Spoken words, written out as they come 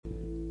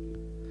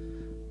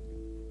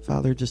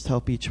Father, just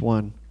help each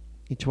one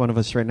of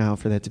us right now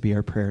for that to be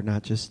our prayer,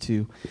 not just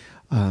to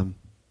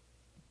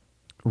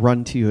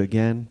run to you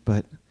again,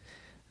 but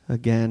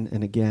again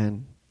and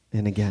again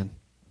and again.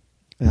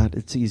 God,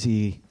 it's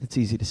easy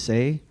to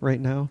say right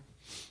now.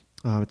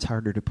 It's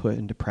harder to put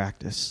into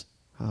practice.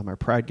 Our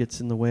pride gets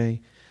in the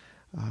way.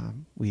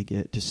 We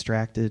get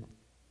distracted.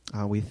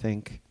 We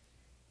think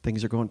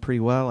things are going pretty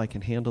well. I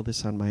can handle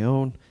this on my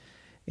own.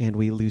 And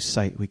we lose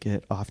sight. We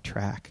get off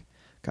track.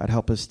 God,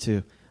 help us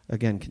to,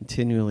 again,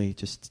 continually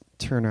just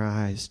turn our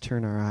eyes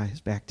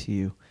back to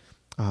you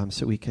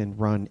so we can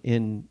run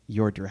in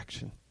your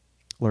direction.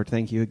 Lord,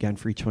 thank you again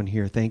for each one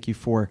here. Thank you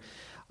for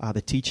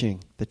the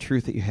teaching, the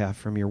truth that you have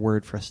from your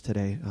word for us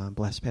today.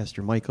 Bless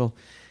Pastor Michael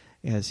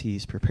as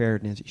he's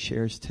prepared and as he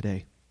shares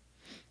today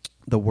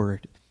the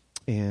word.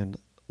 And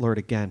Lord,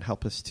 again,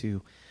 help us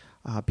to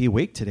be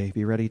awake today,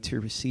 be ready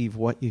to receive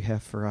what you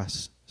have for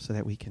us so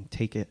that we can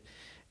take it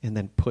and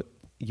then put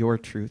your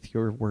truth,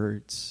 your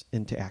words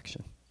into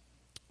action.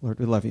 Lord,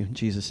 we love you. In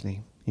Jesus'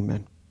 name,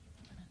 amen.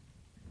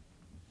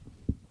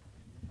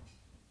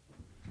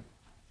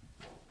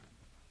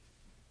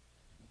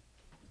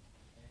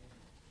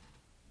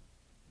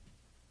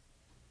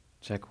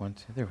 Check 1,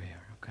 2. There we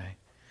are. Okay.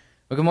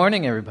 Well, good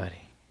morning,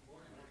 everybody.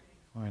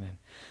 Morning.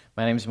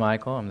 My name's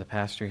Michael. I'm the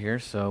pastor here.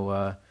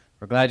 So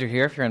we're glad you're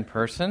here if you're in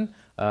person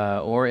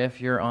or if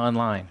you're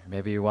online.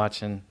 Maybe you're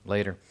watching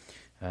later.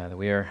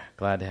 We are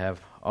glad to have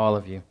all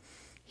of you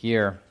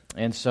here.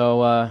 And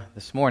so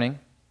this morning,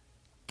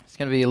 it's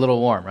going to be a little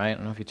warm, right? I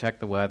don't know if you checked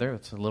the weather.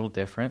 It's a little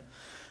different.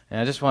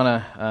 And I just want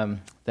to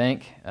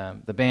thank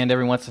the band.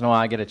 Every once in a while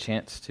I get a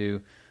chance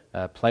to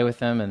play with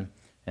them,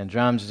 and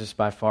drums is just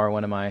by far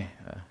one of my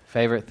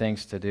favorite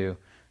things to do.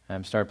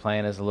 Started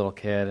playing as a little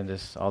kid, and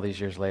just all these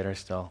years later, I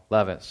still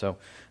love it. So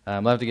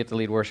love to get to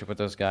lead worship with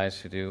those guys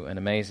who do an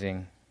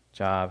amazing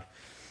job.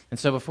 And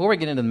so before we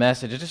get into the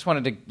message, I just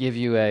wanted to give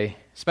you a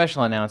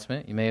special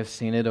announcement. You may have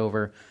seen it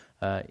over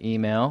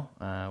email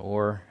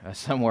or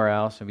somewhere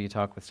else. Maybe you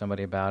talked with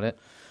somebody about it.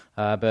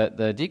 But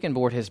the deacon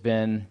board has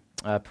been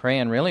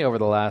praying really over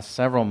the last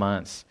several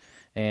months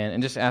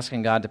and just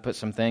asking God to put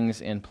some things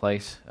in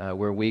place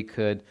where we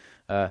could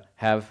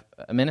have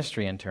a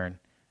ministry intern.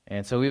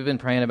 And so we've been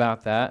praying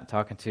about that,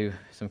 talking to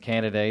some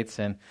candidates,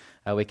 and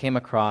we came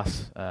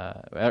across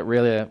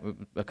really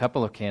a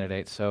couple of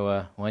candidates,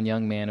 so one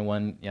young man and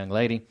one young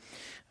lady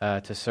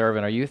to serve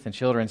in our youth and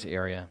children's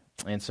area.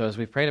 And so as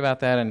we prayed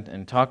about that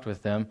and talked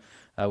with them,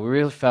 we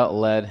really felt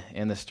led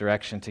in this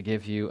direction to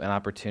give you an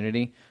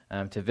opportunity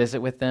to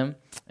visit with them.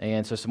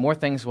 And so some more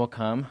things will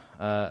come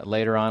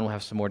later on. We'll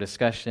have some more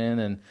discussion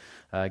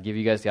and give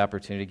you guys the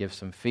opportunity to give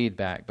some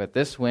feedback. But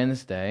this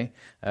Wednesday,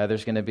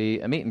 there's going to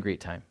be a meet and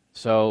greet time.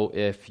 So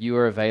if you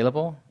are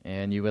available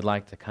and you would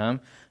like to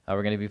come,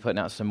 we're going to be putting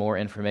out some more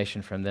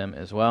information from them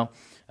as well.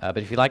 But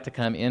if you'd like to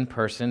come in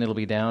person, it'll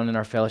be down in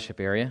our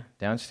fellowship area,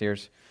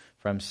 downstairs,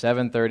 from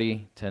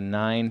 7:30 to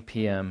 9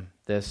 p.m.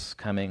 this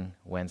coming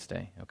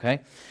Wednesday,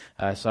 okay?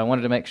 So I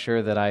wanted to make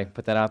sure that I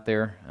put that out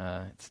there.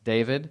 It's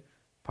David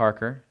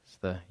Parker, it's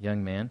the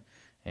young man,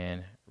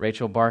 and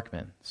Rachel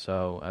Barkman.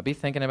 So be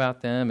thinking about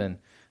them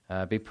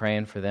and be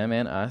praying for them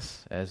and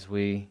us as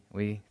we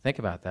think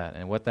about that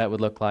and what that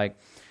would look like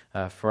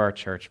for our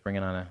church,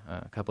 bringing on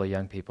a couple of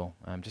young people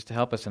just to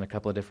help us in a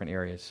couple of different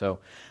areas. So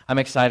I'm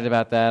excited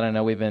about that. I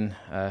know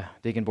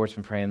Deacon Board's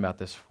been praying about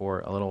this for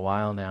a little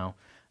while now,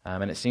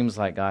 and it seems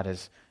like God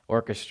has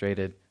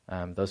orchestrated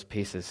those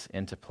pieces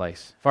into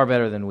place far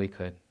better than we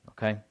could,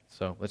 okay?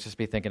 So let's just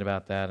be thinking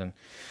about that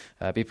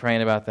and be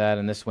praying about that,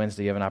 and this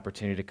Wednesday you have an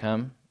opportunity to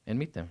come and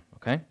meet them,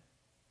 okay?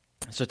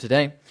 So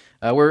today,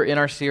 we're in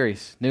our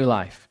series, New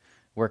Life.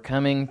 We're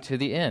coming to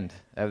the end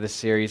of this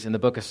series in the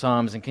book of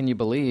Psalms, and can you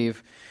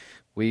believe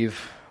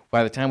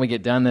by the time we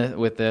get done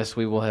with this,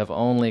 we will have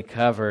only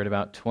covered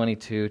about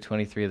 22,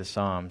 23 of the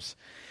Psalms.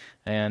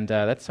 And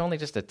that's only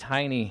just a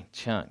tiny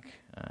chunk.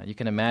 You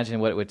can imagine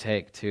what it would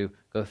take to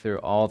go through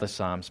all the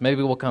Psalms.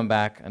 Maybe we'll come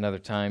back another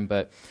time,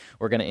 but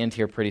we're going to end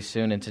here pretty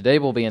soon. And today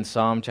we'll be in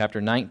Psalm chapter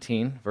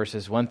 19,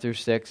 verses 1 through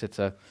 6. It's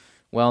a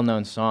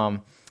well-known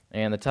psalm.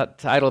 And the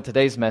title of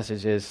today's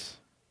message is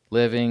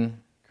Living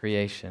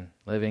Creation.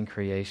 Living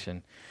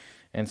Creation.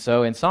 And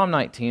so in Psalm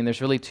 19,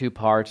 there's really two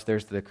parts.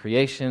 There's the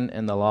creation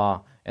and the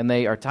law, and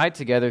they are tied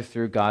together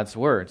through God's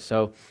Word.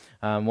 So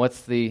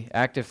what's the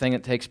active thing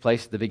that takes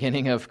place at the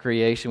beginning of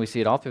creation? We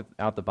see it all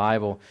throughout the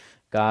Bible.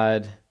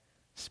 God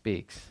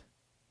speaks,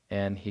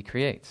 and He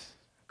creates,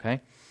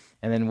 okay?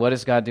 And then what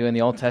does God do in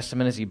the Old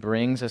Testament as He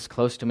brings us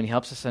close to Him and He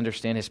helps us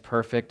understand His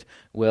perfect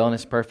will and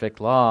His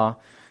perfect law?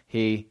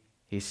 He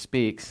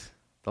speaks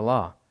the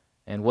law.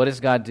 And what does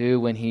God do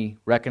when He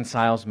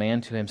reconciles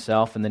man to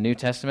Himself in the New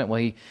Testament?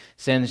 Well, He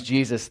sends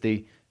Jesus,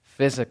 the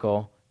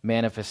physical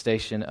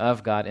manifestation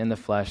of God in the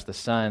flesh, the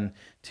Son,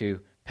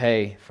 to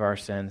pay for our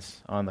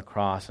sins on the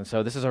cross. And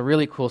so this is a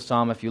really cool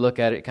psalm. If you look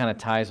at it, it kind of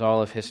ties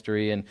all of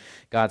history and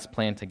God's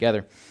plan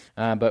together.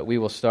 But we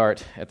will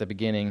start at the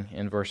beginning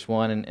in verse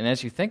 1. And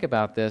as you think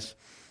about this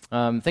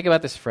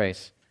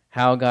phrase,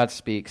 how God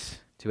speaks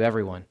to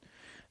everyone.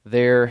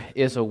 there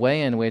is a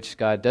way in which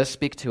God does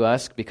speak to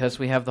us because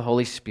we have the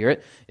Holy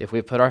Spirit. If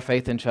we put our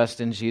faith and trust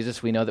in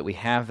Jesus, we know that we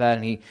have that,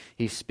 and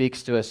He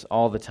speaks to us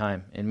all the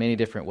time in many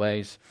different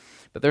ways.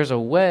 But there's a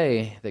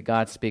way that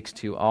God speaks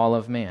to all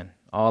of man,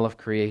 all of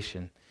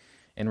creation,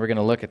 and we're going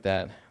to look at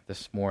that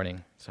this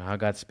morning. So how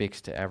God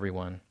speaks to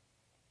everyone.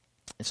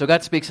 And so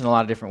God speaks in a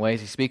lot of different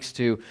ways. He speaks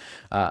to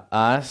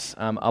us.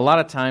 A lot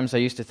of times I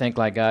used to think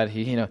like God,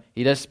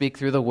 He does speak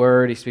through the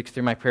Word. He speaks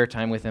through my prayer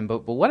time with Him.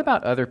 But what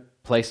about other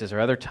places or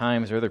other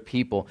times or other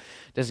people?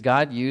 Does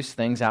God use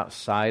things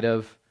outside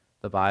of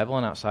the Bible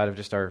and outside of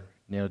just our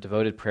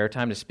devoted prayer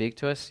time to speak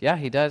to us? Yeah,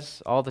 He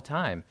does all the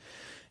time.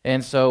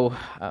 And so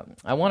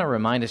I want to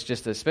remind us,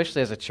 just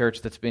especially as a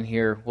church that's been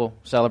here, we'll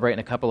celebrate in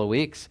a couple of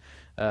weeks,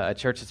 a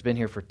church that's been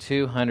here for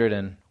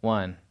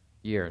 201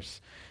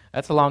 years.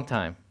 That's a long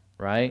time,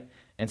 right?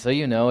 And so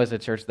as a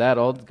church that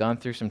old, gone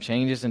through some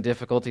changes and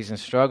difficulties and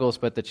struggles,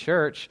 but the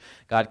church,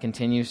 God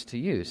continues to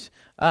use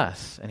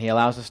us, and He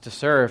allows us to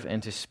serve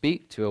and to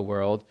speak to a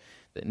world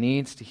that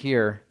needs to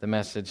hear the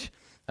message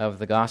of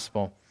the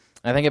gospel.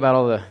 I think about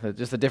all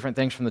the different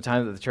things from the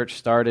time that the church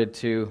started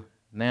to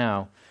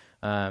now.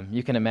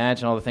 You can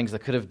imagine all the things that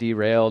could have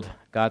derailed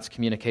God's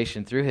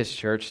communication through His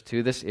church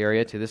to this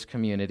area, to this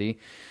community.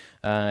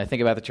 I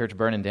think about the church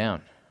burning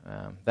down.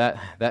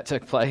 That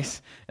took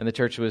place, and the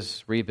church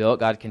was rebuilt.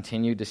 God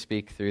continued to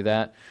speak through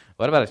that.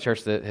 What about a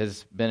church that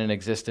has been in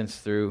existence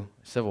through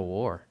civil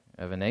war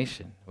of a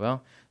nation?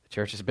 Well, the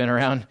church has been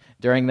around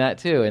during that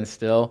too and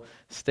still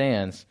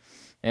stands.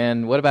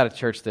 And what about a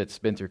church that's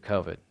been through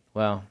COVID?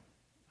 Well,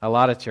 a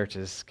lot of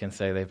churches can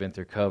say they've been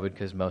through COVID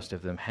because most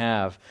of them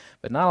have,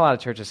 but not a lot of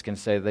churches can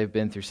say they've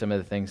been through some of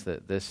the things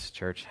that this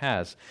church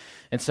has.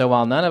 And so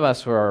while none of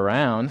us were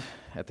around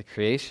at the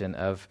creation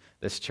of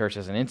this church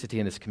as an entity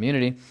in this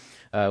community,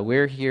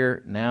 we're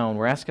here now and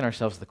we're asking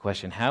ourselves the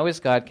question, how is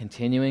God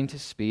continuing to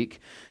speak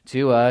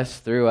to us,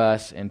 through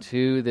us, and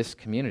to this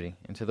community,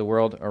 and to the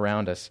world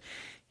around us?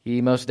 He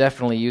most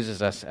definitely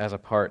uses us as a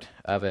part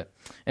of it.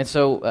 And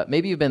so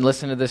maybe you've been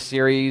listening to this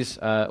series,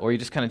 or you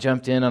just kind of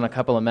jumped in on a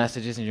couple of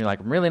messages and you're like,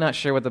 I'm really not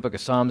sure what the book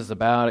of Psalms is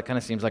about. It kind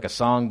of seems like a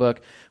song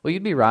book. Well,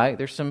 you'd be right.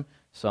 There's some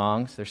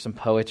songs, there's some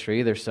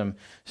poetry, there's some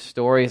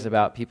stories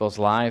about people's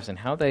lives and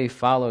how they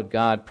followed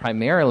God.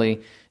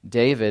 Primarily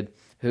David,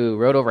 who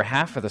wrote over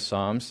half of the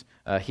Psalms,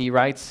 he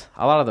writes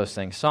a lot of those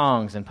things,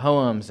 songs and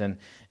poems,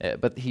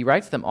 but he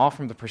writes them all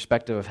from the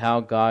perspective of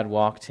how God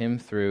walked him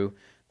through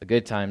the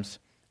good times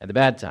and the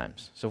bad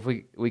times. So if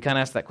we kind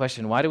of ask that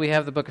question, why do we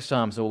have the book of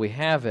Psalms? Well, we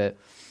have it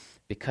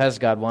because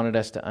God wanted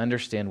us to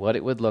understand what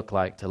it would look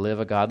like to live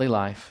a godly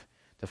life,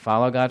 to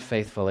follow God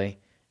faithfully,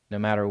 no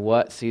matter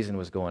what season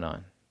was going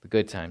on, the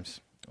good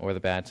times or the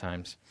bad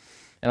times.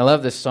 And I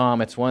love this psalm.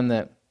 It's one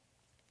that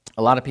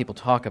a lot of people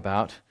talk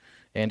about.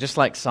 And just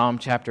like Psalm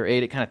chapter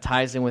 8, it kind of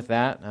ties in with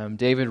that.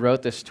 David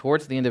wrote this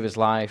towards the end of his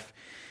life.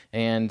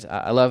 And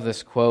I love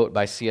this quote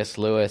by C.S.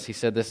 Lewis. He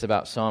said this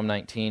about Psalm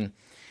 19.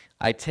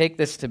 I take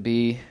this to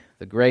be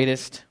the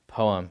greatest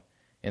poem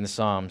in the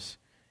Psalms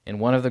and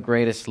one of the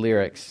greatest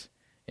lyrics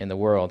in the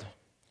world.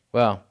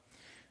 Well,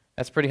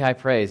 that's pretty high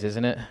praise,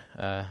 isn't it?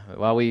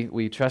 While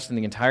we trust in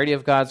the entirety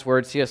of God's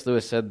Word, C.S.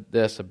 Lewis said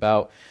this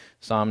about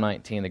Psalm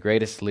 19, the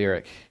greatest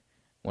lyric,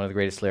 one of the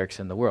greatest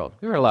lyrics in the world.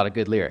 We heard a lot of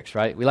good lyrics,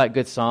 right? We like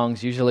good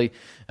songs, usually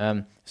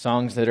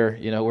songs that are,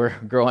 we're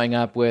growing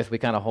up with, we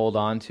kind of hold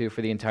on to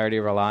for the entirety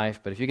of our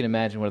life. But if you can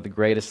imagine one of the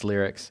greatest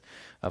lyrics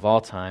of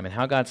all time and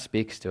how God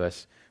speaks to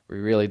us, we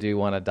really do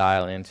want to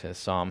dial into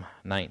Psalm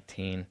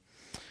 19.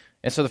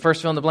 And so the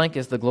first fill in the blank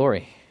is the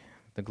glory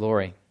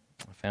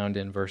found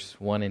in verse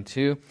 1 and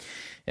 2.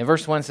 And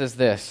verse 1 says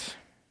this,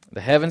 the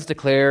heavens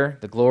declare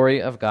the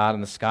glory of God,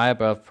 and the sky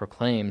above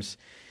proclaims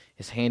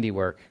His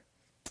handiwork.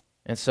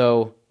 And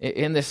so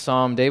in this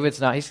psalm,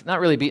 he's not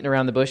really beating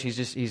around the bush.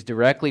 He's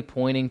directly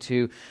pointing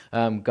to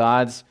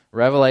God's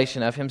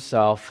revelation of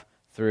Himself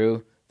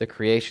through the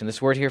creation.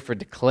 This word here for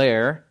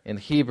declare in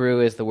Hebrew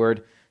is the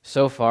word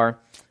shofar.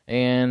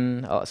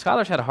 And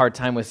scholars had a hard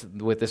time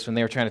with this when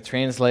they were trying to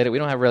translate it. We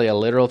don't have really a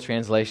literal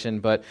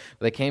translation, but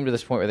they came to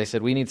this point where they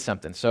said, we need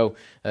something. So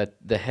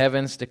the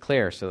heavens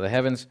declare. So the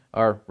heavens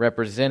are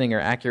representing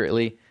or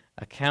accurately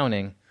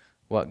accounting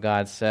what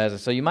God says. And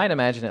so you might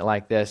imagine it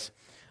like this.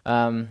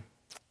 I'm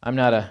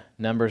not a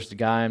numbers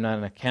guy. I'm not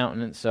an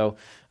accountant. So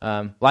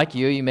like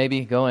you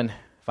maybe go and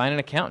find an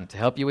accountant to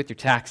help you with your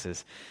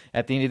taxes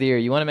at the end of the year.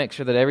 You want to make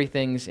sure that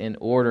everything's in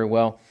order.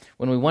 Well,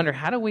 when we wonder,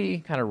 how do we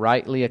kind of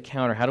rightly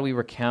account, or how do we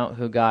recount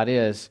who God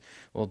is?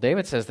 Well,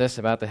 David says this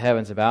about the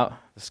heavens, about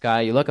the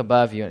sky. You look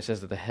above you, and it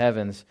says that the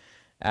heavens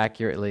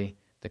accurately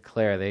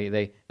declare.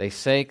 They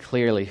say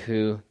clearly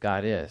who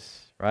God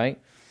is, right?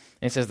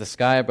 And it says the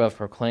sky above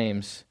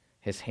proclaims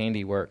His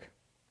handiwork.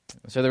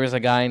 So there was a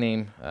guy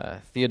named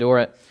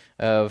Theodoret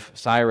of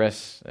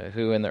Cyrus,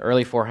 who in the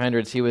early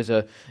 400s, he was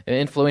an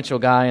influential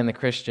guy in the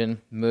Christian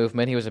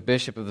movement. He was a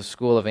bishop of the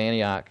school of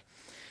Antioch.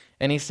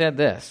 And he said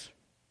this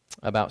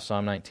about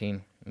Psalm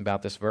 19,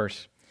 about this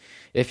verse.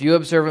 If you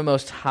observe a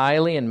most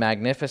highly and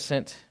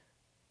magnificent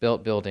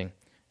built building,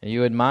 and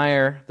you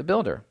admire the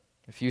builder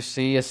If you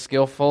see a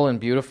skillful and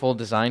beautiful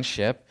design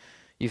ship,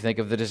 you think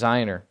of the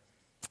designer.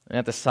 And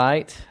at the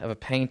sight of a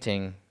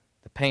painting,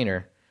 the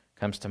painter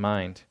comes to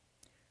mind.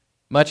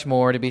 Much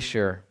more, to be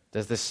sure,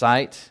 does the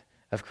sight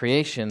of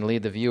creation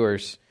lead the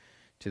viewers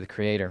to the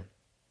Creator.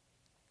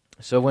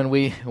 So when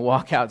we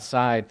walk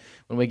outside,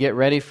 when we get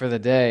ready for the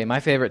day, my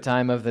favorite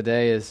time of the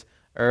day is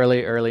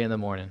early in the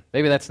morning.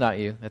 Maybe that's not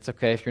you. That's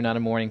okay if you're not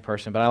a morning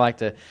person. But I like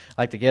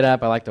to get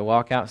up. I like to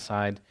walk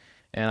outside,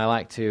 and I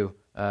like to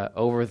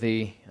over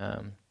the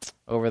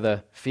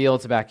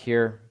fields back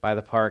here by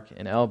the park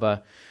in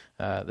Elba,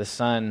 the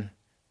sun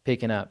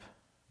peeking up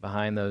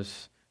behind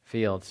those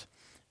fields,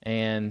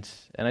 and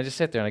I just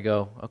sit there and I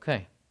go,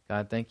 okay,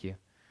 God, thank you.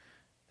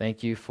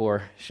 Thank you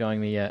for showing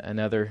me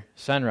another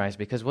sunrise,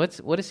 because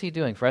what is He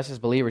doing for us as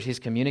believers? He's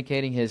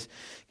communicating His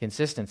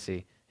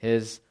consistency,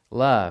 His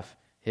love,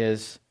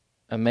 His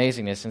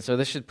amazingness. And so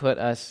this should put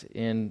us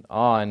in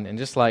awe. And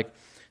just like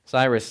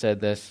Cyrus said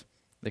this,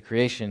 the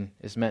creation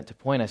is meant to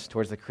point us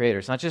towards the Creator.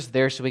 It's not just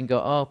there so we can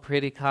go, oh,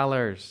 pretty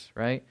colors,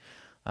 right?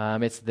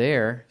 It's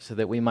there so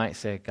that we might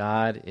say,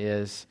 God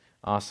is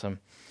awesome.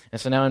 And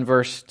so now in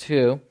verse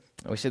 2,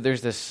 we said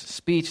there's this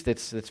speech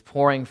that's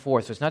pouring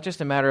forth. So it's not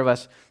just a matter of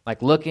us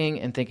like looking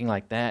and thinking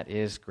like, that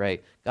is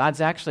great. God's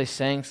actually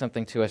saying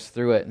something to us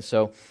through it. And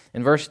so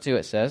in verse 2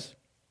 it says,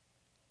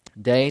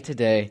 day to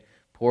day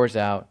pours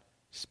out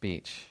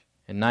speech,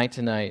 and night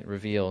to night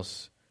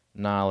reveals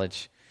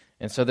knowledge.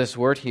 And so this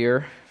word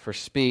here for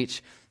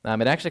speech,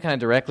 it actually kind of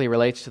directly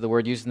relates to the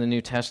word used in the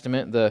New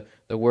Testament, the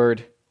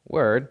word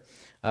word.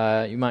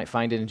 You might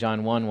find it in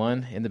John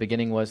 1:1. In the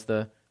beginning was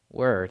the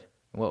Word.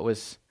 What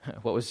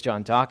was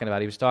John talking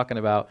about? He was talking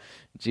about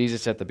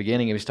Jesus at the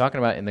beginning. He was talking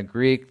about, in the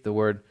Greek, the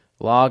word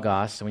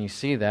logos. So when you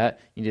see that,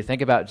 you need to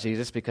think about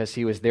Jesus, because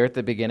He was there at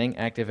the beginning,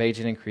 active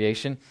agent in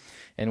creation.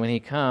 And when He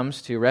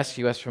comes to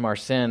rescue us from our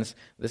sins,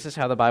 this is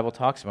how the Bible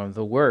talks about Him,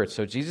 the Word.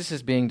 So Jesus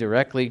is being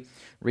directly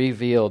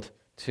revealed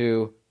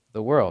to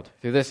the world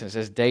through this. And it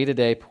says, day to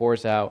day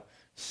pours out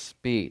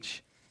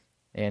speech.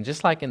 And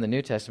just like in the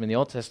New Testament, the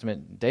Old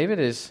Testament, David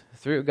is,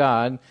 through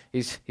God,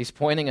 he's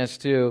pointing us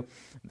to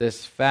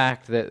this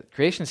fact that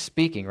creation's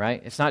speaking,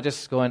 right? It's not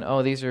just going,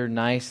 oh, these are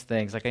nice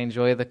things, like I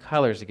enjoy the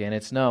colors again.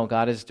 It's no,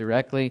 God is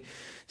directly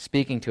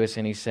speaking to us,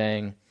 and He's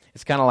saying,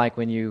 it's kind of like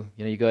when you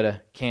go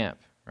to camp,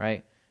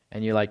 right?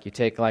 And you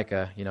take like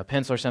a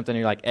pencil or something, and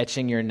you're like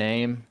etching your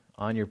name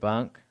on your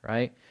bunk,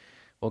 right?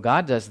 Well,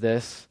 God does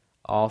this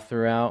all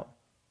throughout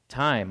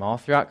time, all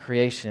throughout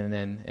creation,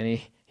 and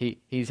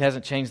He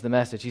hasn't changed the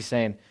message. He's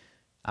saying,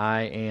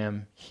 I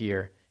am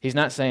here. He's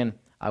not saying,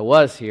 I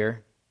was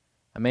here.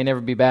 I may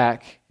never be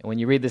back. And when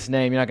you read this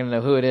name, you're not going to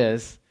know who it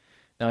is.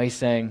 No, He's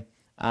saying,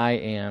 I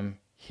am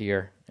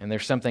here. And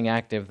there's something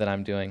active that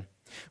I'm doing.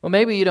 Well,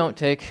 maybe you don't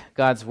take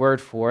God's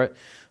word for it.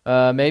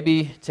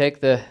 Maybe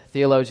take the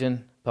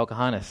theologian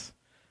Pocahontas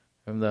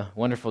from the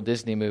wonderful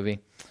Disney movie.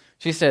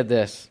 She said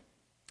this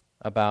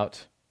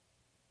about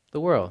the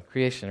world,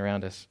 creation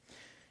around us.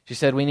 She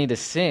said, we need to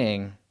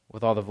sing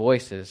with all the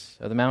voices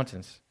of the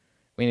mountains.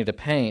 We need to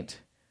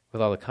paint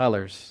with all the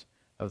colors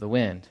of the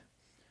wind.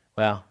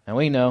 Well, and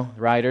we know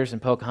writers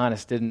and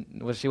Pocahontas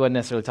she wasn't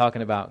necessarily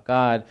talking about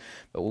God,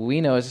 but what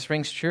we know is this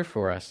rings true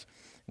for us.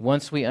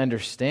 Once we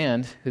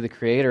understand who the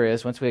Creator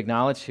is, once we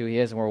acknowledge who He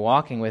is and we're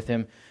walking with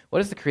Him, what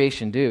does the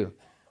creation do?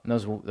 And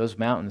those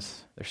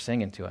mountains, they're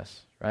singing to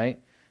us, right?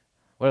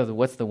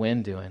 What's the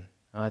wind doing?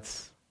 Oh,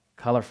 it's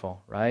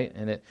colorful, right?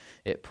 And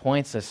it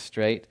points us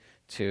straight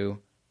to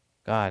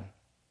God.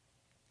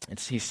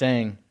 He's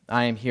saying,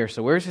 I am here.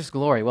 So where's His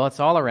glory? Well, it's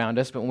all around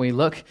us, but when we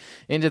look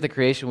into the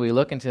creation, we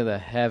look into the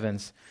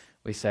heavens,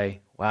 we say,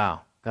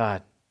 wow,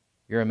 God,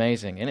 you're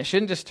amazing. And it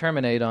shouldn't just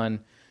terminate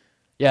on,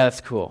 yeah, that's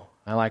cool.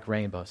 I like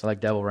rainbows. I like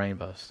double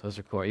rainbows. Those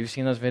are cool. Have you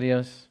seen those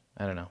videos?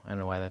 I don't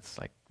know why that's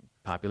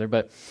popular,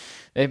 but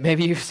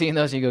maybe you've seen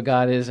those and you go,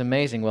 God is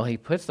amazing. Well, He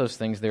puts those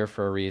things there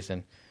for a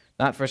reason.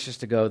 Not for us just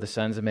to go, the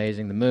sun's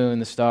amazing, the moon,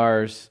 the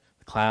stars,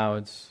 the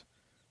clouds.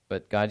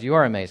 But God, you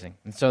are amazing.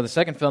 And so the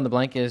second fill in the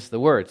blank is the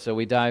Word. So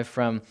we dive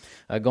from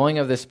going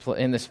in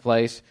this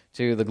place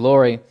to the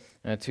glory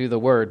to the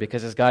Word,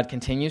 because as God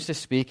continues to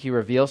speak, He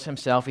reveals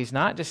Himself. He's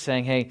not just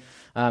saying, hey,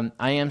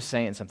 I am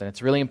saying something.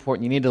 It's really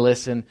important. You need to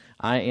listen.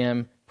 I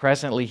am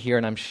presently here,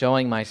 and I'm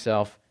showing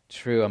myself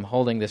true. I'm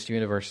holding this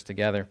universe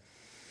together.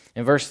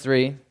 In verse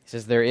 3, He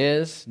says, there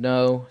is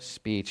no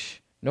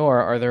speech,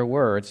 nor are there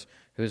words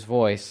whose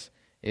voice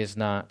is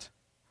not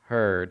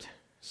heard.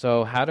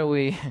 So how do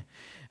we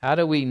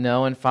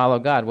know and follow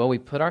God? Well, we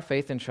put our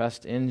faith and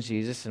trust in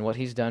Jesus and what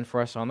He's done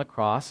for us on the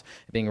cross,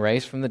 being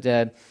raised from the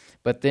dead.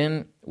 But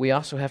then we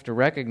also have to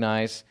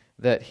recognize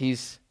that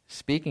He's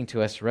speaking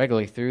to us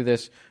regularly through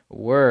this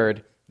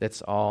Word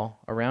that's all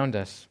around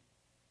us.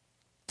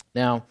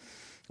 Now,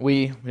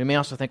 we may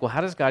also think, well,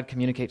 how does God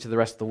communicate to the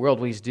rest of the world?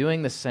 Well, He's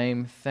doing the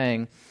same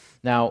thing.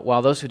 Now,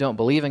 while those who don't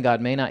believe in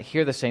God may not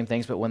hear the same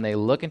things, but when they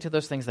look into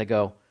those things, they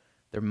go,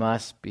 there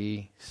must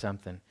be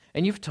something.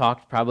 And you've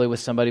talked probably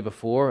with somebody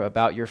before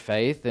about your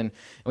faith, and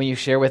when you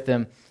share with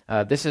them,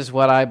 this is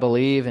what I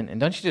believe. And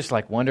don't you just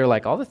like wonder,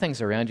 like all the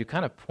things around you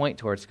kind of point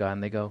towards God,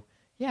 and they go,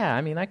 yeah,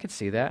 I mean, I could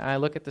see that. I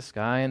look at the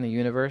sky and the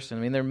universe, and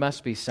I mean, there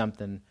must be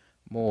something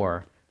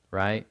more,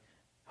 right?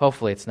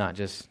 Hopefully it's not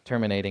just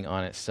terminating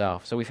on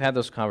itself. So we've had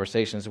those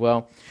conversations.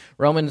 Well,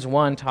 Romans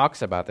 1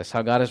 talks about this,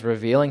 how God is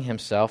revealing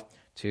himself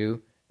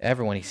to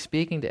everyone. He's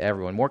speaking to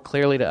everyone, more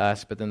clearly to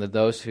us, but then to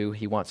those who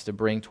he wants to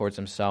bring towards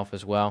himself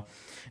as well.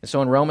 And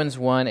so in Romans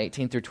 1,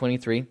 18 through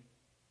 23, it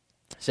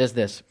says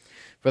this,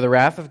 "For the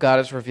wrath of God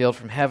is revealed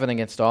from heaven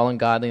against all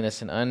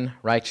ungodliness and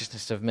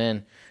unrighteousness of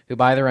men, who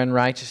by their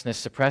unrighteousness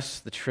suppress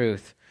the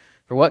truth.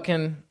 For what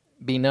can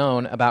be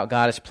known about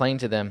God is plain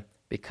to them,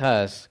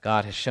 because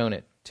God has shown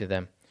it to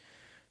them.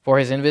 For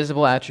his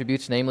invisible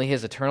attributes, namely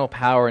his eternal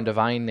power and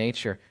divine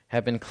nature,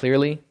 have been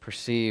clearly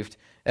perceived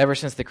ever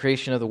since the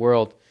creation of the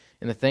world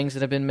in the things that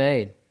have been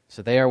made,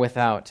 so they are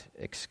without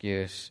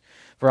excuse.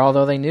 For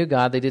although they knew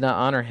God, they did not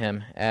honor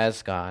him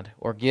as God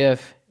or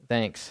give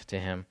thanks to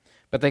him.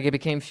 But they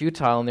became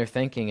futile in their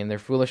thinking, and their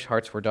foolish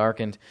hearts were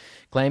darkened.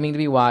 Claiming to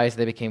be wise,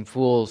 they became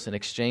fools and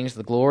exchanged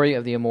the glory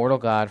of the immortal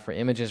God for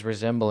images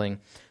resembling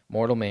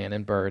mortal man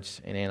and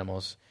birds and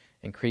animals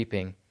and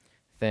creeping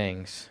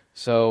things."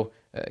 So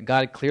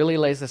God clearly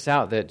lays this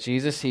out, that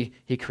Jesus,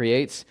 he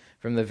creates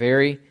from the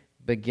very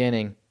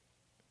beginning.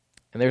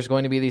 And there's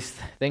going to be these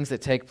things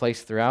that take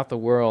place throughout the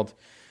world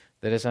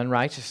that is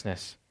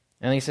unrighteousness.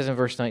 And he says in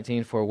verse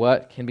 19, "For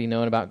what can be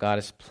known about God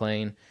is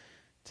plain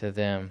to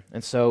them."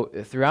 And so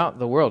throughout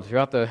the world,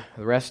 throughout the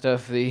rest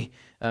of the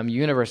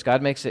universe,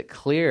 God makes it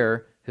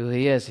clear who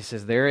he is. He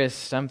says there is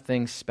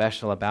something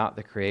special about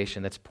the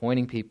creation that's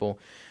pointing people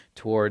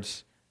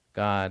towards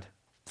God.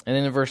 And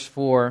then in verse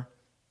 4,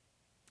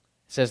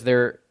 it says,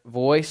 "Their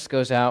voice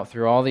goes out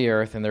through all the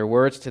earth, and their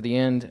words to the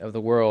end of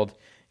the world.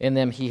 In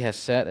them he has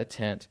set a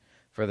tent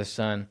for the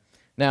sun."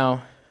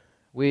 Now,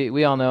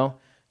 we all know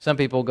some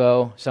people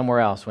go somewhere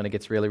else when it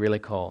gets really, really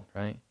cold,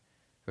 right?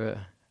 What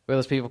are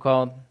those people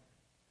called?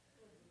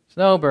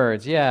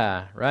 Snowbirds,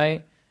 yeah,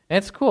 right? And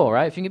it's cool,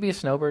 right? If you can be a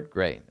snowbird,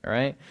 great, all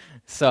right?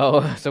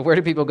 So where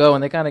do people go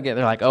when they're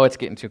like, oh, it's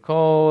getting too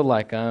cold,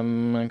 like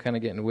I'm kind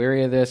of getting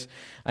weary of this.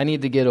 I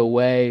need to get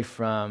away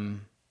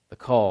from the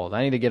cold.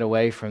 I need to get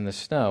away from the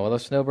snow. Well,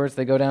 those snowbirds,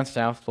 they go down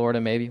South Florida,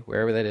 maybe,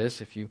 wherever that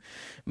is, if you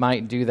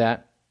might do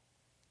that.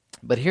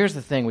 But here's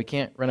the thing, we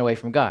can't run away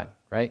from God,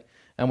 right?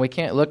 And we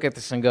can't look at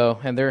this and go,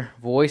 "And their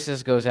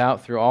voices goes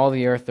out through all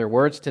the earth, their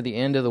words to the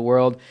end of the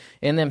world.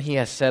 In them he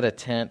has set a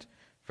tent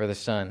for the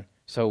sun."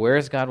 So where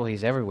is God? Well,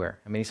 he's everywhere.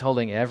 I mean, he's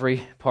holding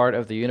every part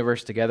of the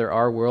universe together,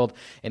 our world,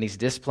 and he's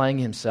displaying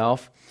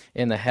himself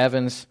in the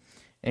heavens.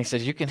 And he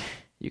says, you can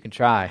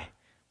try,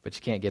 but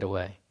you can't get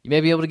away. You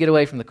may be able to get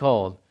away from the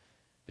cold,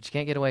 but you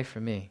can't get away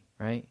from me,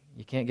 right?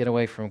 You can't get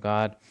away from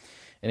God.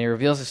 And he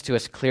reveals this to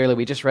us clearly.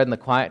 We just read in the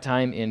quiet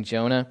time in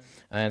Jonah,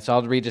 and so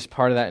I'll read just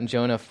part of that in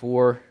Jonah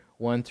 4,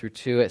 1 through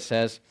 2. It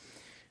says,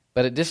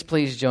 "But it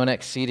displeased Jonah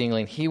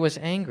exceedingly, and he was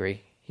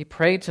angry. He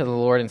prayed to the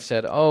Lord and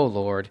said, 'O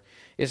Lord,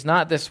 is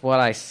not this what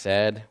I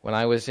said when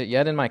I was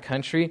yet in my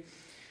country,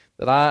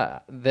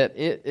 that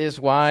it is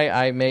why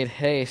I made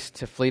haste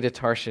to flee to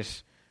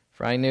Tarshish?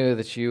 For I knew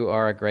that you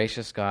are a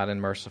gracious God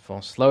and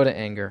merciful, slow to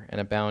anger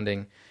and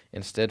abounding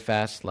in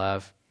steadfast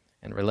love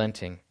and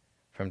relenting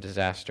from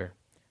disaster.'"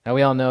 Now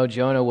we all know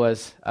Jonah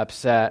was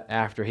upset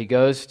after he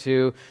goes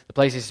to the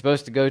place he's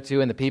supposed to go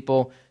to, and the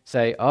people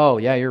say, "Oh,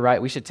 yeah, you're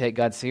right, we should take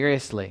God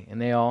seriously." And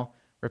they all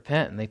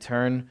repent, and they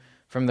turn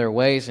from their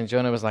ways. And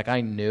Jonah was like, "I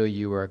knew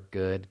you were a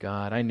good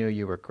God. I knew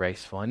you were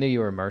graceful. I knew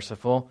you were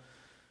merciful.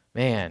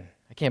 Man,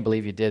 I can't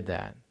believe you did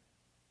that."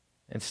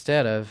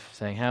 Instead of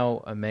saying,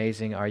 "How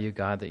amazing are you,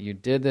 God, that you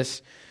did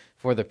this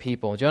for the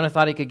people." Jonah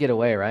thought he could get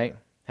away, right?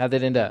 How'd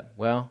that end up?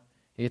 Well,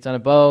 he gets on a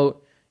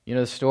boat. You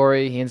know the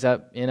story. He ends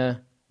up in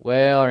a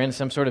whale or in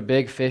some sort of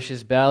big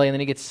fish's belly, and then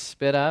he gets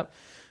spit up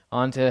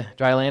onto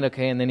dry land,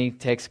 okay, and then he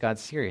takes God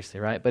seriously,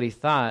 right? But he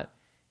thought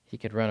he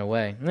could run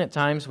away. And at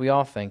times we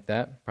all think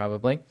that,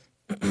 probably.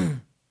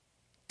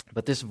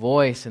 But this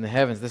voice in the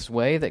heavens, this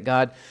way that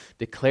God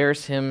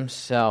declares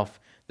himself,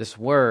 this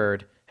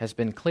word has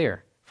been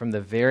clear from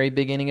the very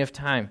beginning of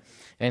time.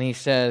 And he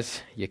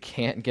says, you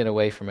can't get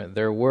away from it.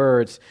 Their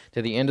words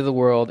to the end of the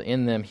world,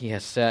 in them he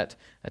has set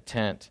a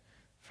tent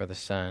for the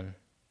sun.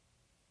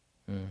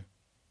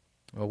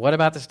 Well, what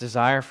about this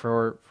desire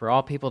for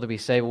all people to be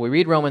saved? Well, we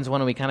read Romans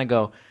 1 and we kind of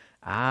go,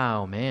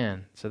 oh,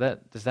 man. So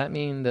does that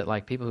mean that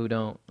like people who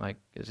don't, like,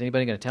 is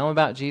anybody going to tell them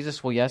about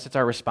Jesus? Well, yes, it's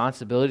our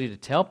responsibility to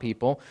tell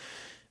people.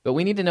 But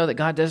we need to know that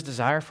God does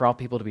desire for all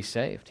people to be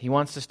saved. He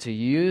wants us to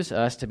use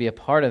us to be a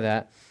part of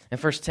that. And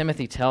 1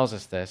 Timothy tells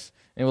us this.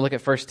 And we'll look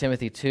at 1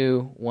 Timothy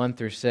 2, 1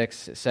 through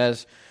 6. It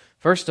says,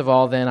 "First of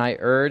all, then, I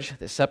urge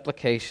that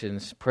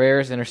supplications,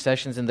 prayers,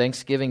 intercessions, and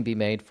thanksgiving be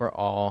made for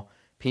all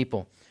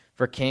people,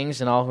 for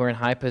kings and all who are in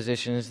high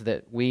positions,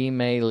 that we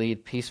may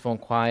lead peaceful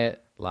and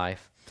quiet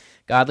life,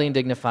 godly and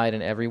dignified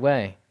in every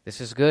way. This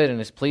is good and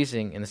is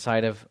pleasing in the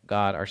sight of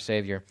God our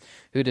Savior,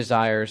 who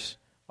desires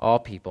all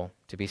people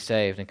to be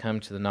saved and come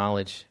to the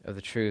knowledge of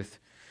the truth.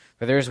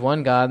 For there is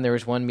one God, and there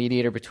is one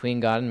mediator between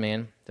God and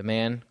man, the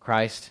man,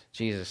 Christ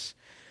Jesus,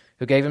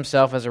 who gave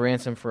himself as a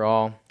ransom for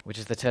all, which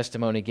is the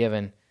testimony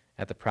given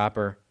at the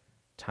proper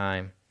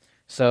time.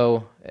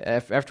 So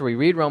after we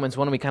read Romans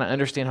 1, we kind of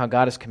understand how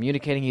God is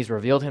communicating. He's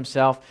revealed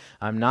himself,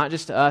 not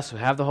just to us who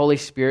have the Holy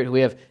Spirit, who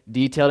we have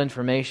detailed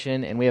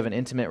information, and we have an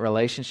intimate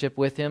relationship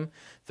with him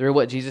through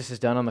what Jesus has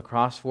done on the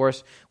cross for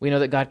us. We know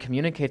that God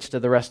communicates to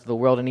the rest of the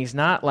world, and he's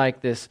not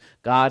like this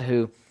God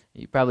who,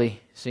 you've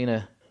probably seen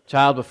a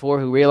child before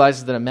who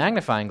realizes that a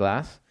magnifying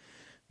glass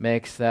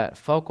makes that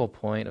focal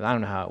point. I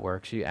don't know how it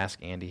works. You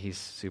ask Andy. He's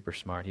super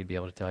smart. He'd be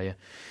able to tell you.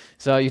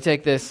 So you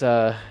take this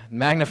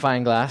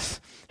magnifying glass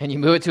and you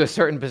move it to a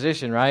certain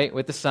position, right,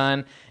 with the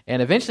sun,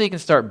 and eventually you can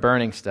start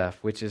burning stuff,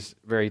 which is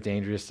very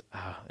dangerous.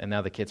 Oh, and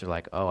now the kids are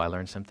like, oh, I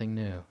learned something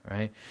new,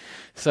 right?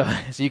 So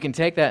you can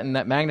take that and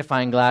that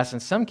magnifying glass,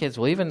 and some kids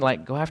will even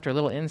like go after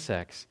little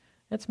insects.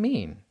 That's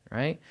mean,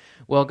 right?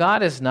 Well,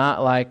 God is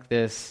not like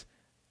this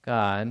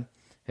God.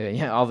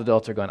 Yeah, all the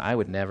adults are going, I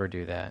would never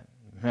do that.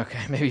 Okay,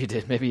 maybe you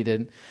did, maybe you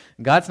didn't.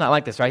 God's not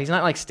like this, right? He's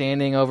not like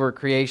standing over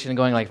creation and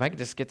going like, if I could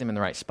just get them in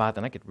the right spot,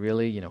 then I could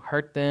really,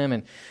 hurt them.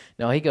 And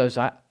no, he goes,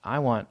 I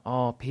want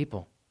all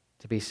people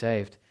to be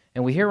saved.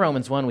 And we hear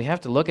Romans 1, we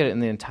have to look at it in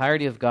the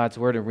entirety of God's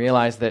Word and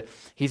realize that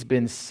he's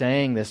been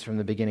saying this from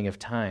the beginning of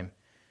time.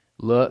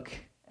 Look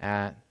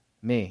at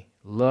me.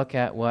 Look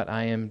at what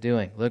I am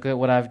doing. Look at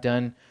what I've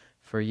done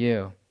for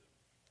you.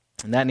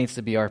 And that needs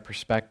to be our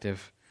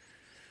perspective.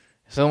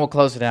 So then we'll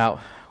close it out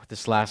with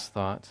this last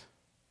thought.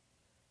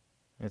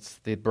 It's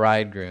the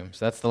bridegroom.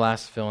 So that's the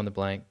last fill in the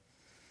blank.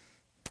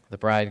 The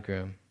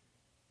bridegroom.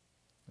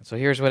 And so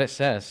here's what it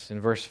says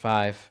in verse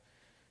 5.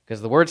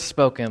 Because the word's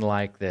spoken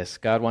like this.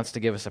 God wants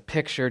to give us a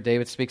picture.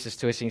 David speaks this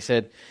to us, and he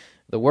said,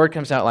 the word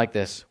comes out like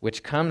this,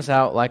 which comes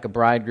out like a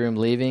bridegroom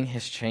leaving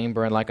his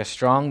chamber, and like a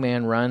strong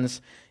man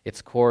runs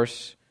its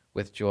course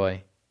with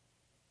joy.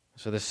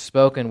 So this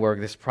spoken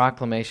word, this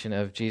proclamation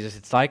of Jesus,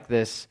 it's like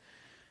this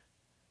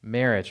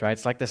marriage, right?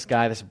 It's like this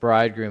guy, this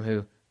bridegroom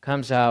who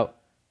comes out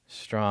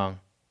strong.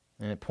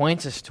 And it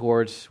points us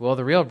towards,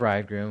 the real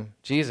bridegroom,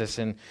 Jesus.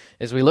 And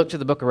as we look to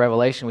the book of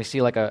Revelation, we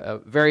see like a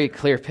very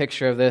clear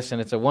picture of this, and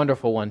it's a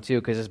wonderful one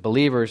too, because as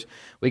believers,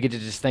 we get to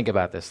just think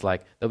about this.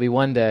 Like, there'll be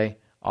one day,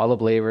 all the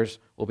believers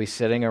will be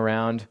sitting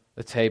around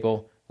the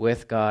table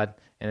with God,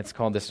 and it's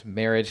called this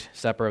marriage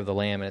supper of the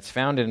Lamb. And it's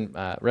found in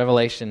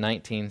Revelation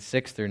 19,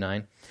 6 through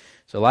 9.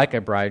 So like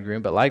a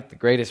bridegroom, but like the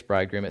greatest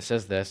bridegroom, it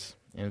says this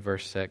in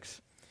verse 6.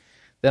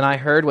 Then I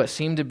heard what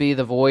seemed to be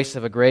the voice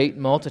of a great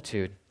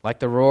multitude, like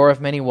the roar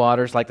of many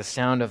waters, like the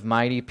sound of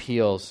mighty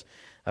peals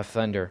of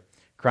thunder,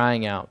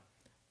 crying out,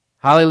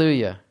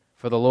 Hallelujah,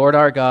 for the Lord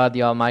our God,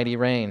 the Almighty,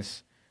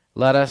 reigns.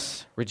 Let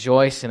us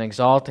rejoice and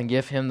exalt and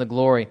give him the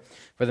glory.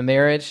 For the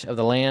marriage of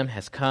the Lamb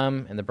has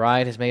come, and the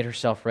bride has made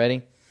herself ready.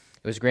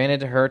 It was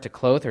granted to her to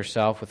clothe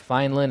herself with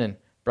fine linen,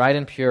 bright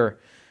and pure,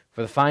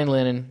 for the fine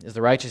linen is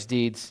the righteous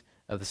deeds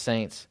of the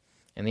saints.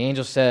 And the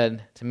angel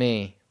said to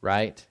me,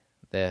 Write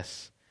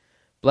this.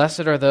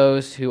 Blessed are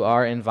those who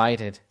are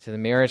invited to the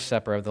marriage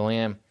supper of the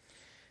Lamb.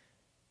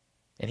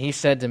 And he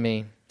said to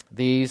me,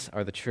 These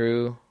are the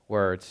true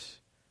words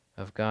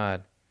of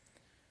God.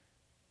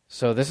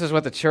 So this is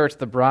what the church,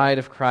 the bride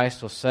of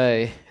Christ, will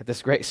say at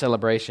this great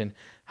celebration.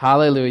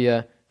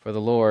 Hallelujah, for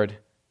the Lord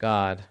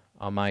God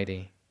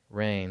Almighty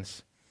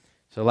reigns.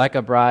 So like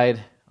a bride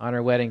on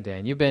her wedding day.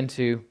 And you've been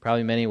to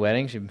probably many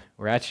weddings. You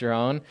were at your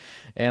own.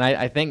 And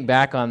I think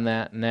back on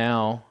that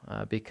now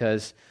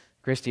because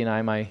Christy and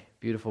I, my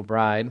beautiful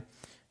bride,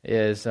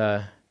 is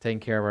taking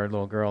care of our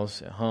little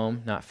girls at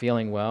home, not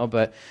feeling well.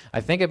 But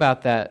I think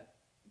about that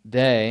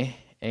day,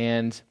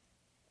 and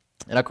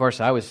of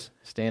course I was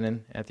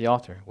standing at the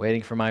altar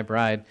waiting for my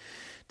bride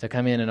to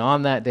come in. And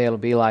on that day it'll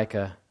be like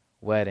a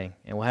wedding.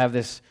 And we'll have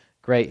this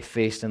great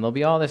feast, and there'll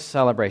be all this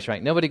celebration,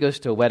 right? Nobody goes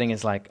to a wedding and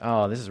is like,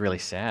 oh, this is really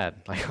sad.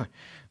 Like,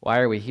 why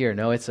are we here?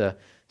 No, it's a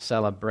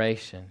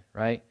celebration,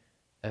 right?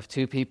 Of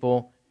two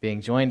people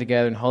being joined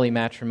together in holy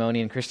matrimony,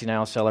 and Christy and I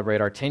will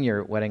celebrate our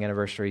 10-year wedding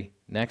anniversary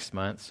next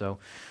month, so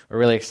we're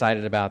really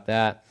excited about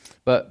that.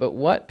 But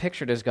what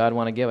picture does God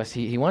want to give us?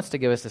 He wants to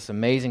give us this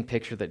amazing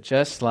picture that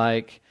just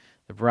like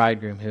the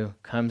bridegroom who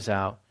comes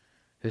out,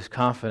 who's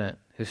confident,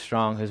 who's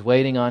strong, who's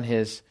waiting on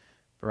his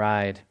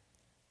bride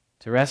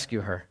to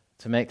rescue her,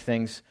 to make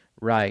things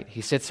right.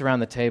 He sits around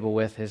the table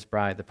with his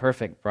bride, the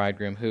perfect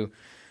bridegroom who,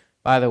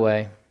 by the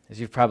way, as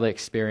you've probably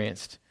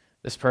experienced,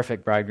 this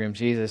perfect bridegroom,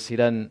 Jesus, he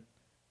doesn't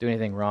do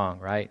anything wrong,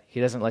 right?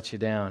 He doesn't let you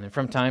down. And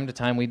from time to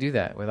time we do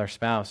that with our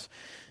spouse.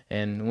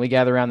 And when we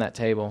gather around that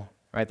table,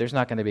 right, there's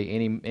not going to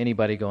be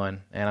anybody going,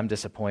 and I'm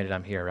disappointed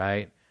I'm here,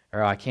 right?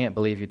 Or, oh, I can't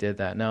believe you did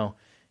that. No,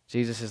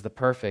 Jesus is the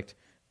perfect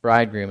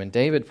bridegroom. And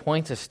David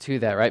points us to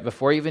that, right?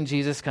 Before even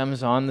Jesus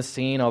comes on the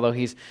scene, although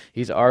he's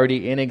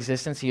already in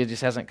existence, he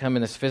just hasn't come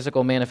in this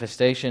physical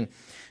manifestation.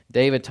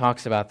 David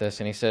talks about this,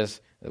 and he says,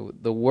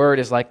 the word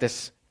is like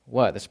this,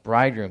 this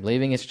bridegroom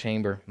leaving his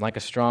chamber. Like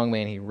a strong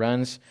man, he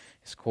runs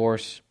his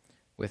course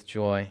with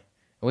joy.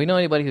 And we know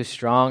anybody who's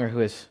strong or who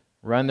has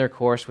run their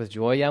course with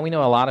joy? Yeah, we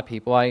know a lot of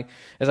people.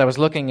 As I was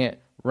looking at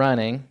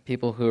running,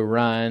 people who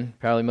run,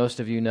 probably most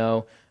of you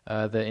know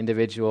the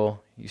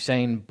individual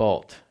Usain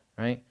Bolt,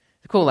 right?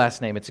 It's a cool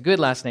last name. It's a good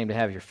last name to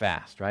have your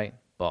fast, right?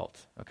 Bolt,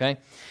 okay?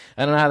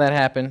 I don't know how that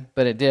happened,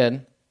 but it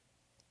did.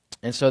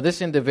 And so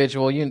this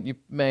individual, you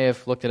may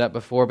have looked it up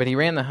before, but he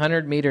ran the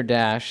 100-meter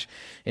dash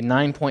in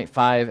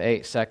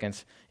 9.58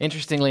 seconds.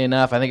 Interestingly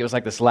enough, I think it was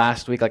like this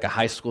last week, like a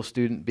high school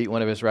student beat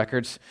one of his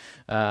records.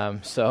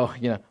 So,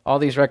 all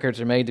these records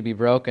are made to be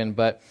broken.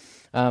 But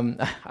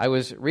I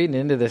was reading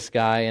into this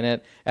guy,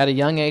 and at a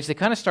young age, they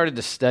kind of started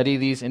to study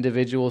these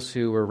individuals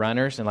who were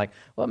runners and like,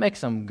 what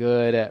makes them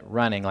good at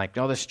running? Like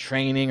all this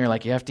training, or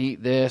like you have to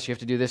eat this, you have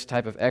to do this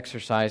type of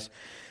exercise.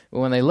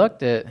 But when they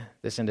looked at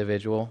this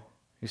individual,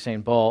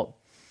 Usain Bolt,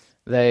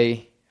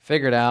 they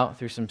figured out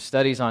through some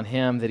studies on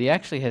him that he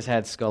actually has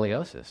had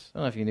scoliosis. I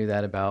don't know if you knew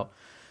that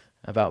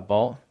about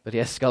Bolt, but he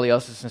has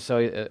scoliosis, and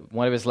so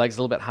one of his legs is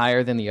a little bit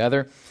higher than the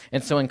other.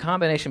 And so in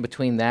combination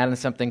between that and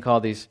something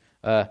called these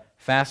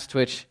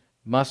fast-twitch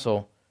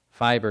muscle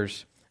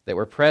fibers that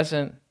were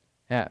present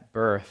at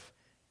birth,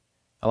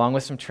 along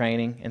with some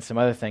training and some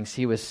other things,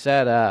 he was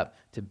set up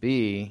to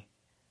be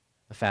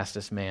the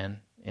fastest man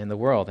in the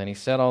world. And he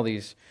set all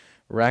these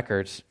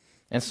records.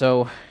 And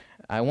so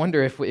I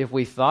wonder if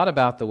we thought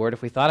about the Word,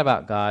 if we thought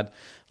about God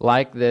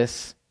like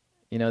this,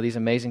 these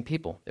amazing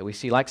people that we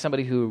see, like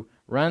somebody who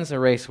runs a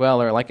race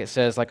well, or like it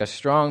says, like a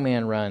strong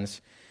man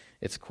runs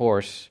its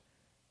course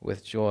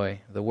with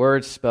joy. The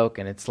Word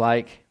spoken, it's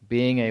like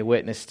being a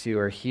witness to,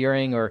 or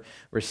hearing, or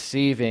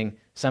receiving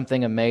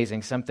something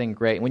amazing, something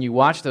great. When you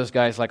watch those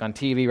guys like on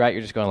TV, right,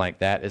 you're just going like,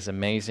 that is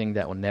amazing,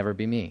 that will never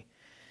be me.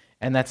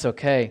 And that's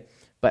okay.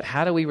 But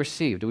how do we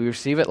receive? Do we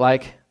receive it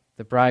like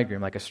the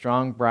bridegroom, like a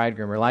strong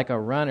bridegroom, or like a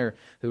runner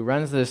who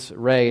runs this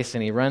race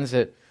and he runs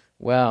it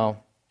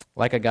well,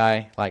 like a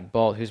guy like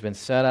Bolt who's been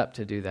set up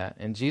to do that?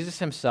 And Jesus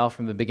himself,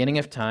 from the beginning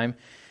of time,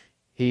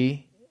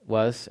 he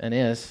was and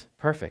is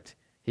perfect.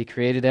 He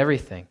created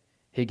everything.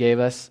 He gave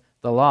us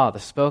the law, the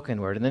spoken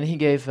word, and then he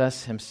gave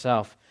us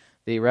himself,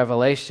 the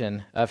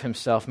revelation of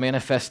himself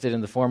manifested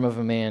in the form of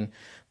a man,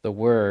 the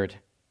Word.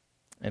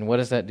 And what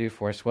does that do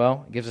for us?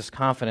 Well, it gives us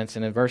confidence.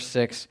 And in verse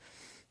 6,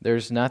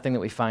 there's nothing that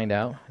we find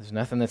out. There's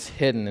nothing that's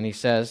hidden. And he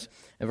says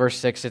in verse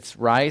 6, its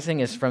rising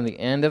is from the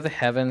end of the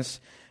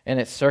heavens, and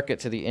its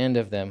circuit to the end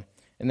of them.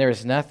 And there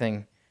is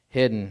nothing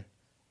hidden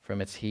from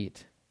its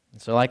heat.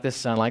 And so like this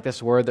sun, like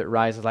this Word that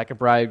rises, like a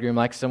bridegroom,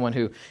 like someone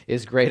who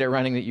is great at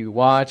running that you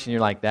watch, and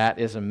you're like, that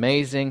is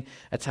amazing.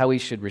 That's how we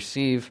should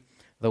receive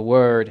the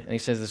Word. And he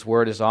says this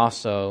Word is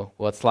also,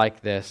 well, it's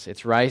like this.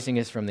 Its rising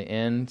is from the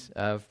end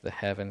of the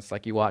heavens,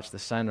 like you watch the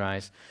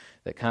sunrise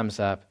that comes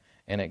up.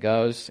 And it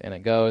goes, and it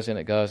goes, and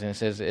it goes. And it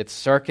says its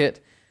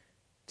circuit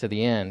to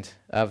the end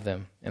of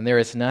them. And there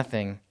is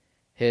nothing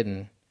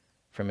hidden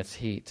from its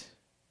heat.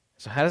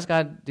 So how does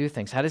God do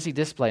things? How does he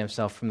display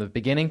himself from the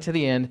beginning to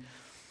the end?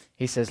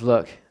 He says,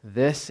 look,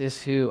 this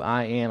is who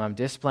I am. I'm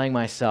displaying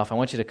myself. I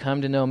want you to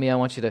come to know me. I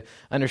want you to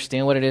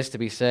understand what it is to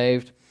be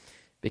saved.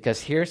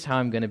 Because here's how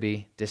I'm going to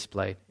be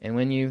displayed. And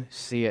when you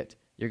see it,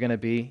 you're going to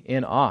be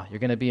in awe. You're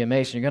going to be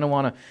amazed. You're going to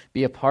want to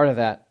be a part of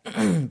that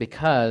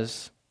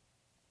because,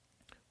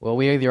 well,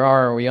 we either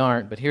are or we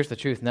aren't. But here's the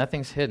truth.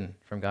 Nothing's hidden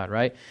from God,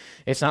 right?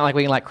 It's not like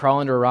we can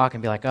crawl under a rock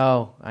and be like,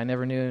 oh, I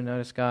never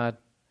noticed God.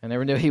 I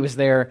never knew he was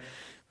there.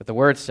 But the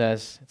Word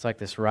says it's like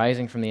this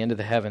rising from the end of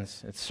the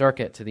heavens, its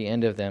circuit to the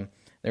end of them.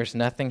 There's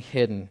nothing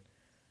hidden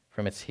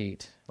from its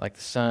heat. Like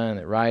the sun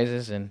that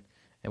rises, and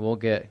we'll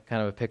get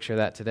kind of a picture of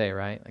that today,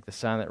 right? Like the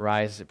sun that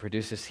rises, it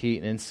produces heat,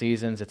 and in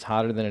seasons it's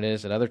hotter than it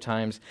is at other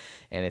times,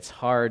 and it's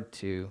hard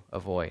to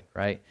avoid,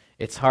 right?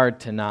 It's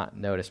hard to not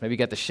notice. Maybe you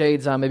got the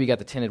shades on, maybe you got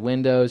the tinted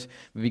windows,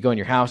 maybe you go in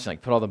your house and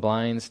put all the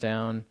blinds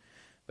down,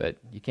 but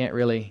you can't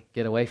really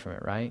get away from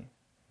it, right?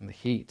 And the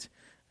heat.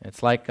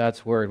 It's like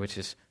God's Word, which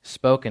is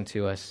spoken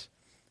to us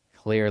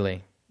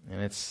clearly, and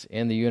it's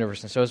in the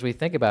universe. And so as we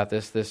think about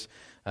this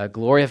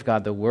glory of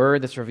God, the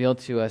Word that's revealed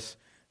to us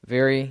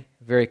very,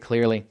 very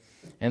clearly,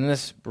 in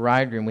this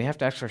bridegroom, we have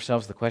to ask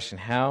ourselves the question,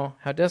 how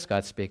does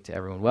God speak to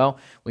everyone? Well,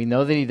 we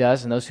know that he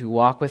does, and those who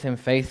walk with him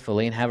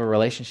faithfully and have a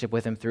relationship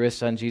with him through his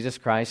Son, Jesus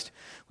Christ,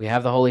 we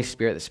have the Holy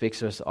Spirit that speaks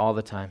to us all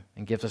the time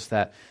and gives us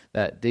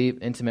that deep,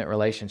 intimate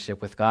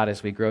relationship with God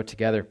as we grow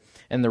together.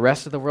 And the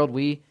rest of the world,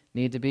 we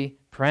need to be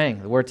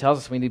praying. The Word tells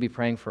us we need to be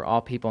praying for all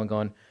people and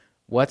going,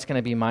 what's going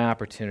to be my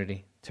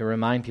opportunity to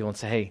remind people and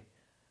say, hey,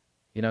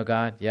 you know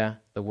God, yeah,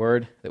 the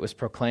Word that was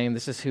proclaimed,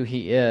 this is who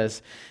he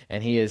is,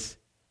 and he is,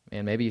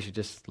 and maybe you should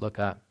just look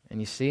up. And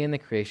you see in the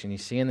creation, you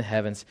see in the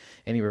heavens,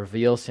 and he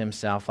reveals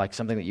himself like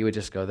something that you would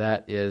just go,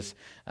 that is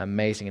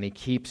amazing. And he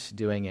keeps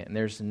doing it. And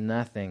there's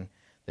nothing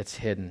that's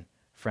hidden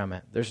from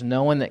it. There's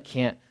no one that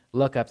can't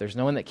look up. There's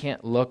no one that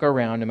can't look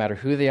around, no matter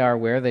who they are,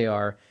 where they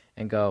are,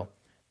 and go,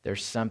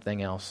 there's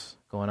something else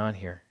going on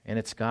here. And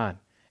it's God.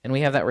 And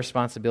we have that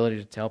responsibility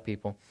to tell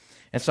people.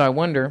 And so I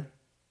wonder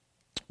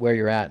where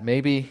you're at.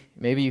 Maybe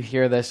you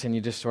hear this and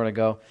you just sort of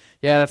go,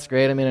 yeah, that's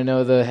great. I mean, I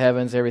know the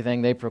heavens,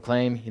 everything they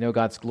proclaim,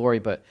 God's glory,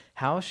 but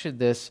how should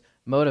this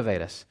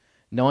motivate us?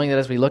 knowing that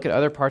as we look at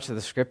other parts of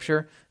the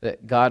Scripture,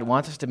 that God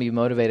wants us to be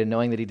motivated,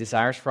 knowing that He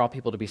desires for all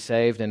people to be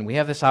saved. And we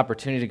have this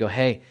opportunity to go,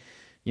 hey,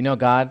 you know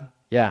God?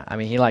 Yeah, I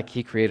mean,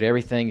 He created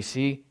everything. You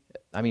see?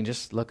 I mean,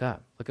 just look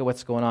up. Look at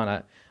what's going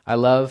on. I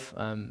love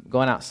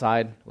going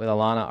outside with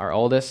Alana, our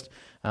oldest.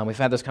 We've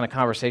had those kind of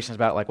conversations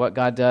about like what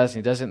God does, and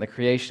He does it in the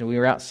creation. We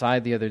were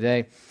outside the other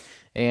day,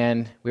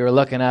 and we were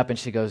looking up, and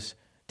she goes,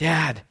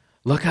 Dad,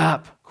 look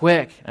up,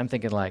 quick. I'm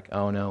thinking like,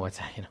 oh no,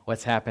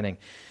 what's happening?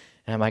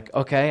 And I'm like,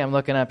 okay, I'm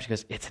looking up. She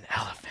goes, it's an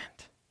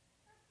elephant.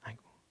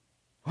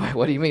 I'm like,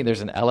 what do you mean?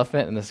 There's an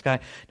elephant in the sky?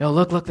 No,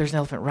 look, there's an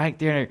elephant right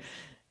there.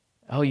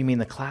 Oh, you mean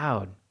the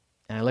cloud?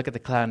 And I look at the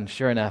cloud, and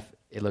sure enough,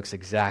 it looks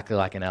exactly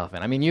like an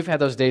elephant. I mean, you've had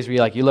those days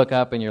where you look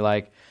up and you're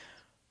like,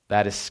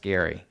 that is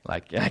scary.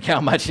 Like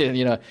how much,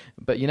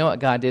 But you know what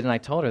God did? And I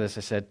told her this.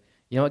 I said,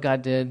 you know what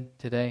God did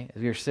today?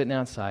 As we were sitting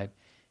outside,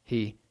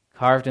 He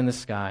carved in the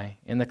sky,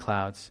 in the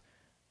clouds,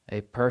 a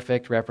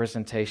perfect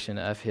representation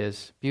of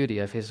His beauty,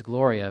 of His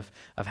glory, of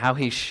how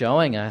He's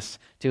showing us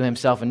to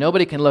Himself. And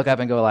nobody can look up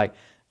and go like,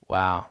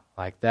 wow,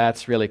 like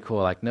that's really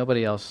cool. Like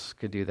nobody else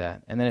could do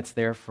that. And then it's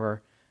there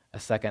for a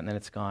second and then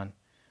it's gone.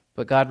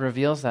 But God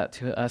reveals that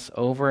to us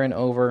over and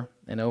over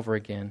and over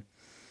again.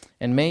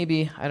 And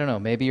maybe, I don't know,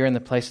 maybe you're in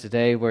the place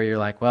today where you're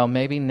like, well,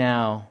 maybe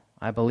now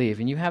I believe.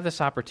 And you have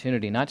this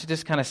opportunity not to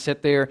just kind of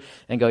sit there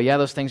and go, yeah,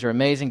 those things are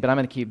amazing, but I'm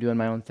going to keep doing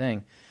my own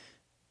thing.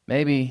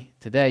 Maybe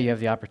today you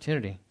have the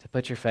opportunity to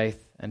put your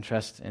faith and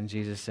trust in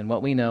Jesus. And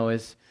what we know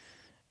is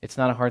it's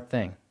not a hard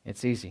thing.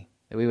 It's easy.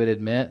 That we would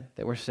admit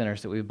that we're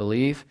sinners, that we would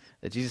believe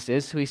that Jesus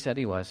is who He said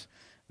He was,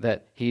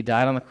 that He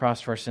died on the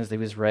cross for our sins, that He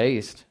was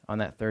raised on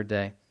that third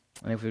day.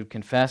 And if we would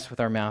confess with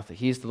our mouth that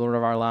He's the Lord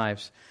of our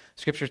lives,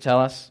 Scripture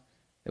tells us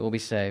that we'll be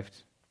saved.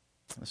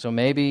 So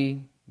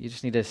maybe you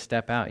just need to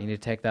step out. You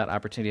need to take that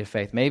opportunity of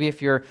faith. Maybe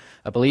if you're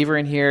a believer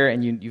in here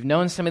and you've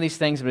known some of these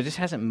things, but it just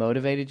hasn't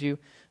motivated you,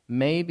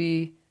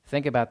 maybe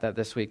think about that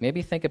this week.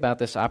 Maybe think about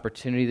this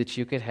opportunity that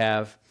you could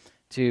have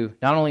to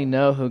not only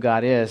know who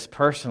God is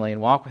personally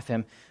and walk with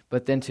Him,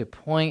 but then to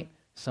point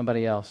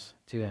somebody else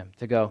to Him.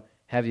 To go,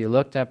 have you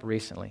looked up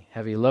recently?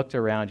 Have you looked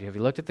around you? Have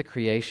you looked at the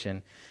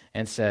creation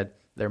and said,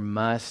 there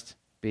must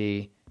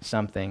be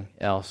something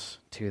else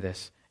to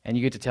this? And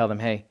you get to tell them,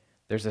 hey,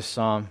 there's this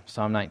Psalm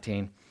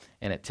 19,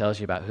 and it tells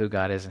you about who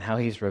God is and how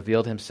He's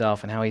revealed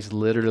Himself and how He's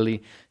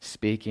literally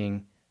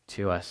speaking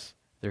to us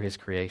through His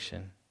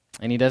creation.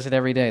 And He does it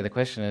every day. The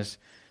question is,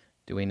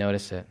 do we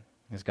notice it?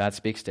 Because God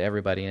speaks to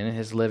everybody. And in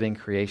His living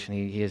creation,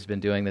 He has been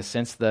doing this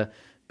since the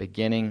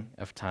beginning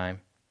of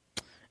time.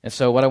 And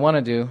so what I want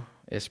to do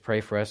is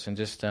pray for us and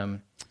just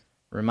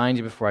remind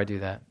you before I do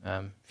that.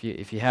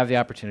 If you have the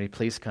opportunity,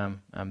 please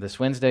come this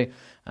Wednesday.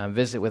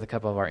 Visit with a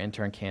couple of our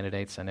intern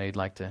candidates. I know you'd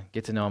like to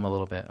get to know them a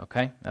little bit,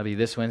 okay? That'll be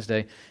this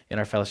Wednesday in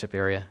our fellowship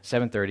area,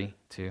 7:30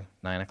 to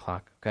 9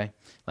 o'clock, okay?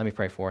 Let me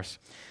pray for us.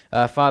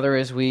 Father,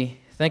 as we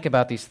think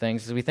about these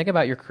things, as we think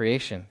about your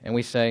creation, and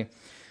we say,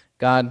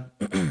 God,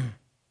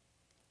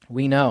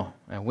 we know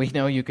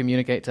you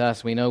communicate to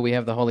us. We know we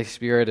have the Holy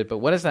Spirit, but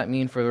what does that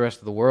mean for the rest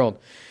of the world?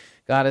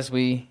 God, as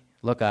we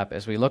look up,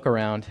 as we look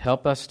around,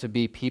 help us to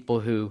be people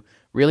who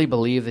really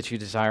believe that you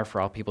desire for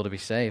all people to be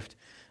saved.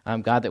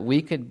 God, that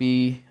we could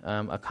be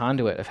a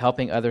conduit of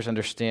helping others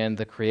understand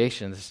the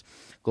creation, this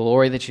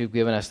glory that you've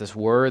given us, this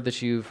word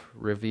that you've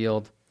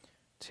revealed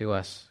to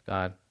us,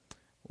 God.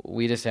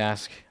 We just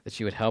ask that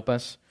you would help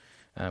us.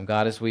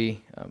 God, as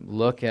we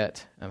look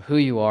at who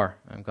you are,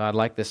 God,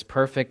 like this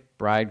perfect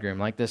bridegroom,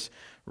 like this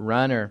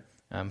runner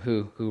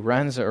who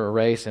runs a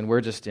race, and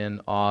we're just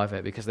in awe of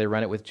it because they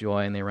run it with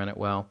joy and they run it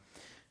well.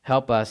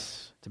 Help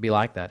us to be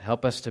like that.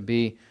 Help us to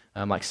be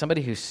like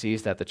somebody who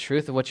sees that, the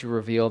truth of what you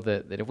revealed,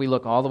 that if we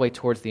look all the way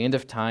towards the end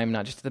of time,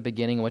 not just at the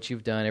beginning of what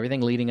you've done,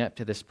 everything leading up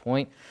to this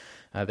point,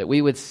 that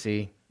we would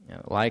see,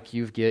 like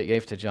you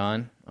gave to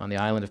John on the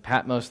island of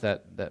Patmos,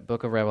 that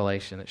book of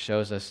Revelation that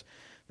shows us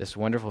this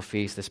wonderful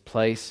feast, this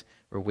place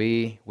where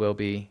we will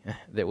be,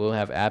 that we'll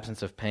have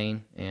absence of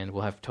pain and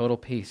we'll have total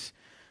peace.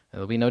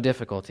 There'll be no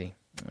difficulty.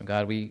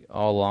 God, we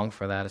all long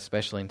for that,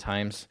 especially in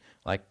times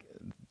like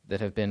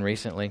that have been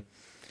recently.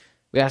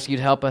 We ask you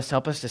to help us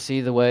to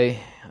see the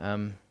way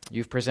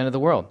you've presented the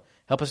world.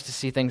 Help us to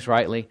see things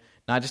rightly,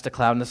 not just a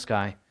cloud in the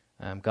sky,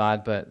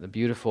 God, but the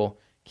beautiful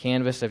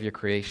canvas of your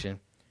creation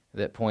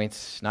that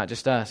points not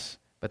just us,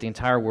 but the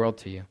entire world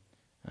to you.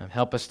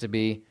 Help us to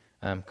be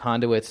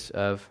conduits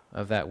of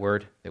that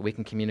word, that we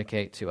can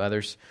communicate to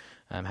others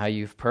how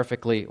you've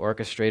perfectly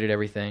orchestrated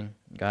everything,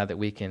 God, that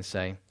we can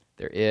say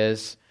there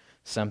is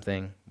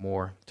something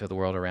more to the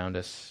world around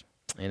us,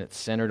 and it's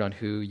centered on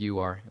who you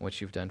are and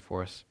what you've done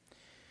for us.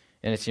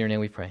 And it's in your name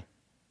we pray.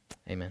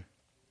 Amen.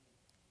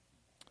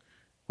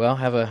 Well,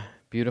 have a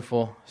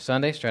beautiful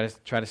Sunday. Try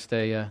to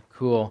stay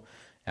cool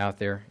out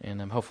there,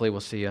 and hopefully we'll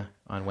see you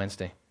on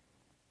Wednesday.